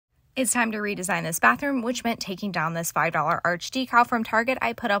It's time to redesign this bathroom, which meant taking down this $5 arch decal from Target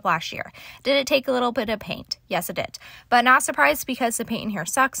I put up last year. Did it take a little bit of paint? Yes, it did. But not surprised because the paint in here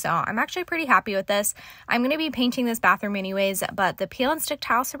sucks, so I'm actually pretty happy with this. I'm going to be painting this bathroom anyways, but the peel and stick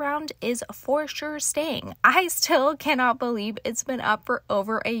tile surround is for sure staying. I still cannot believe it's been up for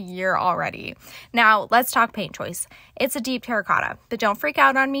over a year already. Now, let's talk paint choice. It's a deep terracotta, but don't freak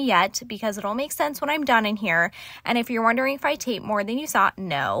out on me yet because it'll make sense when I'm done in here. And if you're wondering if I tape more than you saw,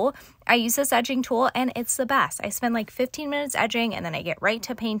 no. I use this edging tool and it's the best. I spend like 15 minutes edging and then I get right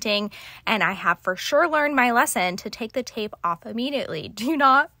to painting, and I have for sure learned my lesson to take the tape off immediately. Do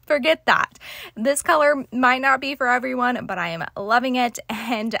not forget that. This color might not be for everyone, but I am loving it,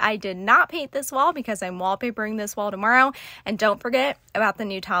 and I did not paint this wall because I'm wallpapering this wall tomorrow. And don't forget about the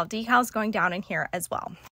new tile decals going down in here as well.